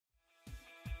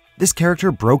This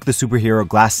character broke the superhero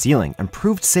glass ceiling and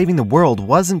proved saving the world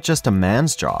wasn't just a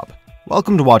man's job.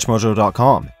 Welcome to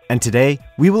WatchMojo.com, and today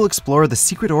we will explore the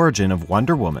secret origin of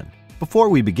Wonder Woman. Before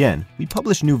we begin, we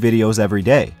publish new videos every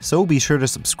day, so be sure to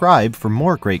subscribe for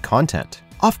more great content.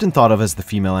 Often thought of as the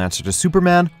female answer to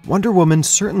Superman, Wonder Woman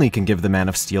certainly can give the Man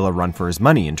of Steel a run for his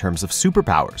money in terms of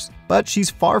superpowers, but she's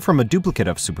far from a duplicate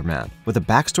of Superman, with a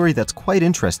backstory that's quite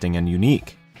interesting and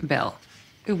unique. Bill,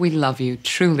 we love you,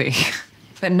 truly.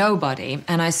 But nobody,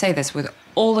 and I say this with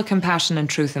all the compassion and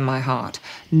truth in my heart,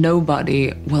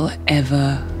 nobody will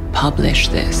ever publish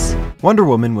this. Wonder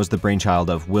Woman was the brainchild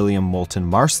of William Moulton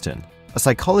Marston, a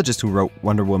psychologist who wrote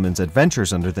Wonder Woman's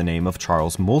adventures under the name of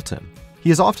Charles Moulton. He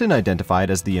is often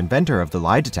identified as the inventor of the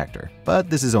lie detector, but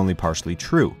this is only partially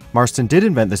true. Marston did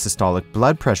invent the systolic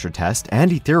blood pressure test,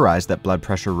 and he theorized that blood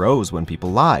pressure rose when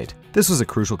people lied. This was a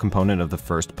crucial component of the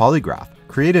first polygraph,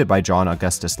 created by John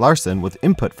Augustus Larson with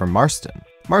input from Marston.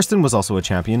 Marston was also a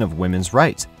champion of women's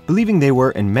rights, believing they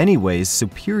were in many ways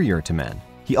superior to men.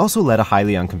 He also led a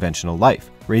highly unconventional life,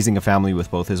 raising a family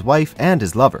with both his wife and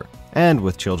his lover, and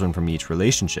with children from each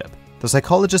relationship. The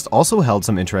psychologist also held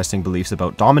some interesting beliefs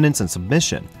about dominance and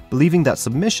submission, believing that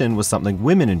submission was something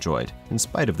women enjoyed, in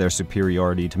spite of their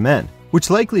superiority to men,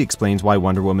 which likely explains why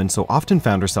Wonder Woman so often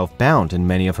found herself bound in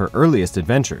many of her earliest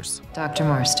adventures. Dr.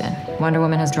 Marston, Wonder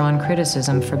Woman has drawn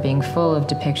criticism for being full of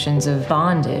depictions of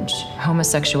bondage,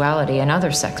 homosexuality, and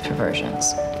other sex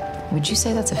perversions. Would you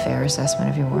say that's a fair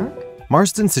assessment of your work?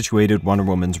 Marston situated Wonder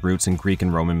Woman's roots in Greek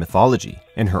and Roman mythology.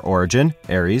 In her origin,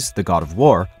 Ares, the god of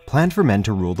war, planned for men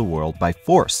to rule the world by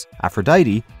force.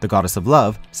 Aphrodite, the goddess of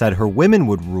love, said her women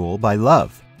would rule by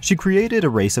love. She created a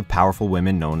race of powerful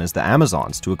women known as the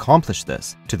Amazons to accomplish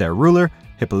this. To their ruler,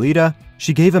 Hippolyta,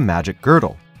 she gave a magic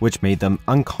girdle, which made them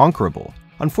unconquerable.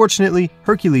 Unfortunately,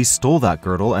 Hercules stole that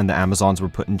girdle and the Amazons were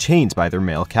put in chains by their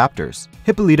male captors.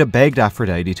 Hippolyta begged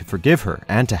Aphrodite to forgive her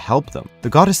and to help them. The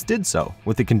goddess did so,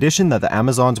 with the condition that the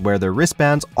Amazons wear their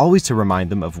wristbands always to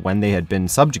remind them of when they had been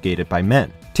subjugated by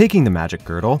men. Taking the magic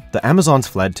girdle, the Amazons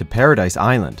fled to Paradise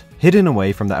Island, hidden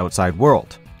away from the outside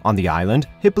world. On the island,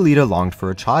 Hippolyta longed for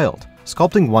a child.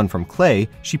 Sculpting one from clay,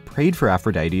 she prayed for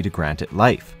Aphrodite to grant it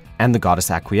life, and the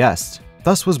goddess acquiesced.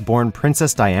 Thus was born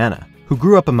Princess Diana, who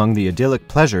grew up among the idyllic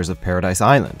pleasures of Paradise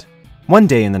Island. One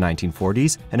day in the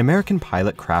 1940s, an American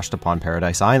pilot crashed upon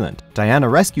Paradise Island. Diana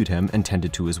rescued him and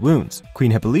tended to his wounds.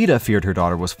 Queen Hippolyta feared her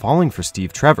daughter was falling for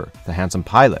Steve Trevor, the handsome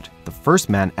pilot, the first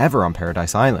man ever on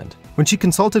Paradise Island. When she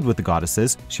consulted with the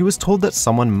goddesses, she was told that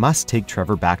someone must take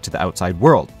Trevor back to the outside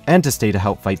world, and to stay to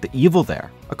help fight the evil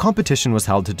there. A competition was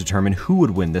held to determine who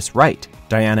would win this right.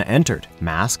 Diana entered,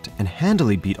 masked, and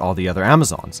handily beat all the other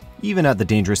Amazons, even at the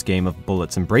dangerous game of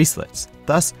bullets and bracelets.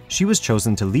 Thus, she was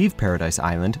chosen to leave Paradise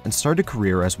Island and start a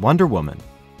career as Wonder Woman.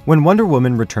 When Wonder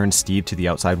Woman returned Steve to the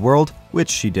outside world, which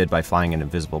she did by flying an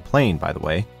invisible plane, by the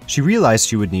way, she realized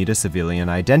she would need a civilian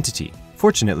identity.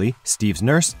 Fortunately, Steve's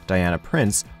nurse, Diana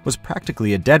Prince, was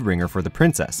practically a dead ringer for the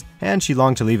princess, and she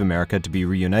longed to leave America to be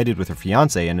reunited with her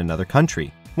fiancé in another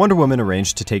country. Wonder Woman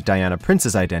arranged to take Diana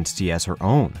Prince's identity as her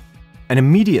own. An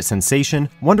immediate sensation,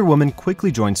 Wonder Woman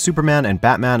quickly joined Superman and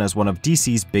Batman as one of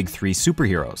DC's big three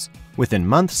superheroes. Within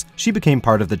months, she became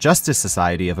part of the Justice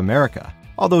Society of America,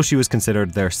 although she was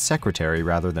considered their secretary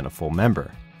rather than a full member.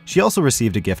 She also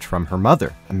received a gift from her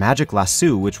mother, a magic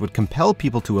lasso which would compel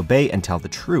people to obey and tell the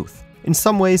truth. In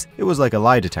some ways, it was like a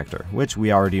lie detector, which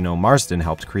we already know Marston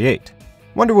helped create.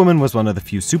 Wonder Woman was one of the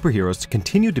few superheroes to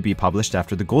continue to be published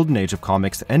after the golden age of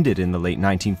comics ended in the late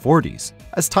 1940s.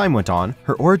 As time went on,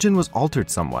 her origin was altered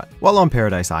somewhat. While on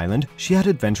Paradise Island, she had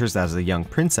adventures as a young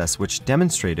princess which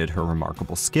demonstrated her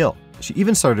remarkable skill. She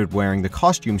even started wearing the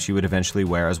costume she would eventually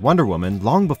wear as Wonder Woman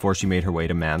long before she made her way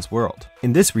to man's world.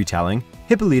 In this retelling,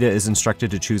 Hippolyta is instructed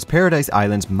to choose Paradise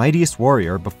Island's mightiest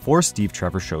warrior before Steve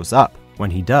Trevor shows up. When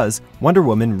he does, Wonder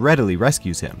Woman readily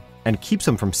rescues him and keeps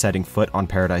him from setting foot on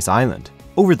Paradise Island.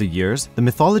 Over the years, the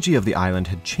mythology of the island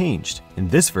had changed. In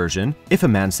this version, if a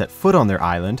man set foot on their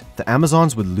island, the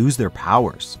Amazons would lose their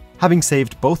powers. Having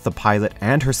saved both the pilot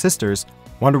and her sisters,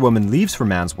 Wonder Woman leaves for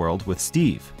man's world with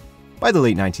Steve. By the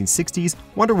late 1960s,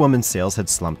 Wonder Woman's sales had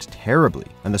slumped terribly,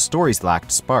 and the stories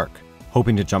lacked spark.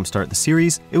 Hoping to jumpstart the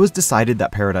series, it was decided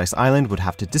that Paradise Island would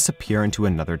have to disappear into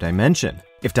another dimension.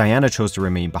 If Diana chose to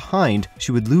remain behind,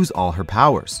 she would lose all her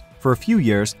powers. For a few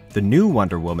years, the new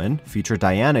Wonder Woman featured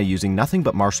Diana using nothing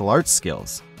but martial arts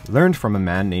skills, learned from a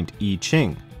man named I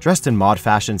Ching. Dressed in mod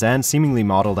fashions and seemingly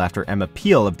modeled after Emma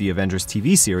Peel of the Avengers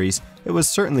TV series, it was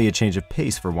certainly a change of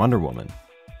pace for Wonder Woman.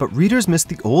 But readers missed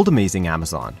the old amazing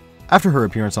Amazon. After her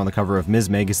appearance on the cover of Ms.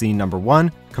 Magazine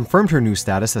 #1 confirmed her new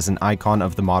status as an icon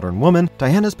of the modern woman,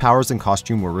 Diana's powers and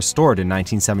costume were restored in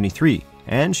 1973,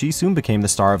 and she soon became the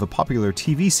star of a popular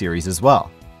TV series as well.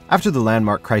 After the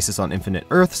landmark Crisis on Infinite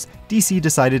Earths, DC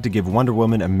decided to give Wonder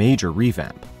Woman a major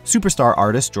revamp. Superstar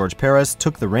artist George Perez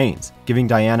took the reins, giving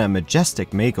Diana a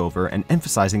majestic makeover and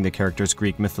emphasizing the character's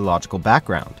Greek mythological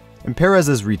background. In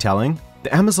Perez's retelling,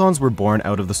 the Amazons were born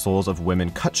out of the souls of women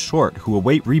cut short who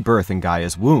await rebirth in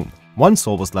Gaia's womb. One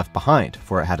soul was left behind,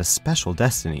 for it had a special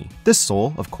destiny. This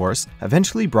soul, of course,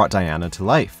 eventually brought Diana to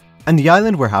life. And the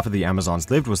island where half of the Amazons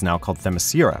lived was now called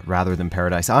Themyscira rather than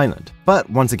Paradise Island. But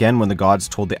once again, when the gods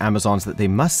told the Amazons that they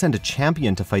must send a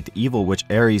champion to fight the evil which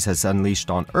Ares has unleashed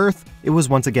on Earth, it was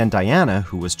once again Diana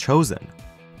who was chosen.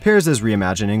 Perez's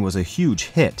reimagining was a huge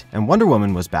hit, and Wonder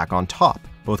Woman was back on top,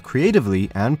 both creatively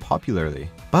and popularly.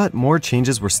 But more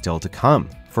changes were still to come.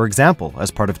 For example,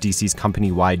 as part of DC's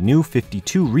company-wide New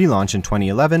 52 relaunch in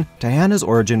 2011, Diana's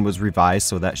origin was revised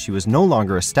so that she was no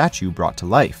longer a statue brought to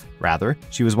life. Rather,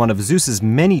 she was one of Zeus's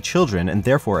many children and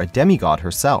therefore a demigod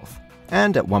herself.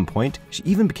 And at one point, she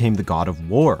even became the god of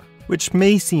war, which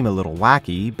may seem a little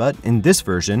wacky, but in this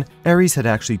version, Ares had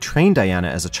actually trained Diana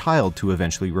as a child to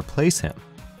eventually replace him.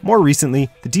 More recently,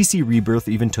 the DC Rebirth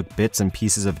even took bits and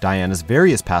pieces of Diana's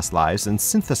various past lives and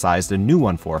synthesized a new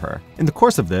one for her. In the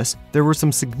course of this, there were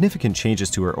some significant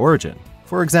changes to her origin.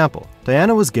 For example,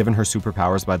 Diana was given her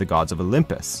superpowers by the gods of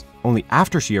Olympus, only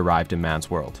after she arrived in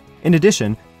man's world. In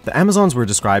addition, the Amazons were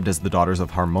described as the daughters of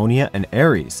Harmonia and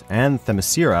Ares, and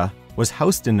Themyscira was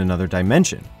housed in another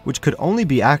dimension, which could only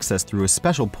be accessed through a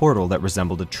special portal that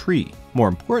resembled a tree. More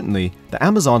importantly, the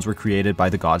Amazons were created by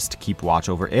the gods to keep watch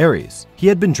over Ares. He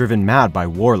had been driven mad by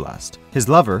warlust. His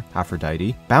lover,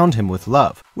 Aphrodite, bound him with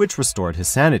love, which restored his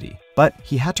sanity. But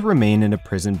he had to remain in a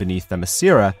prison beneath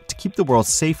Themyscira to keep the world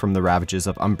safe from the ravages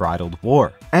of unbridled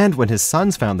war. And when his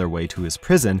sons found their way to his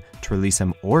prison to release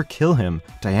him or kill him,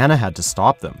 Diana had to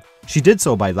stop them. She did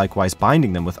so by likewise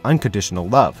binding them with unconditional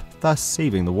love, thus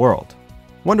saving the world.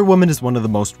 Wonder Woman is one of the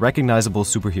most recognizable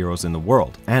superheroes in the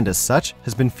world, and as such,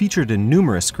 has been featured in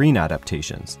numerous screen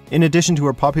adaptations. In addition to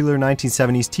her popular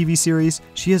 1970s TV series,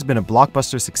 she has been a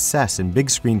blockbuster success in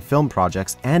big screen film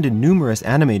projects and in numerous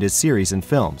animated series and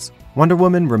films. Wonder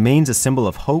Woman remains a symbol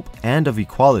of hope and of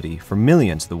equality for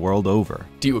millions the world over.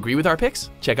 Do you agree with our picks?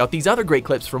 Check out these other great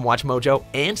clips from WatchMojo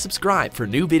and subscribe for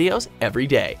new videos every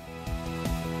day.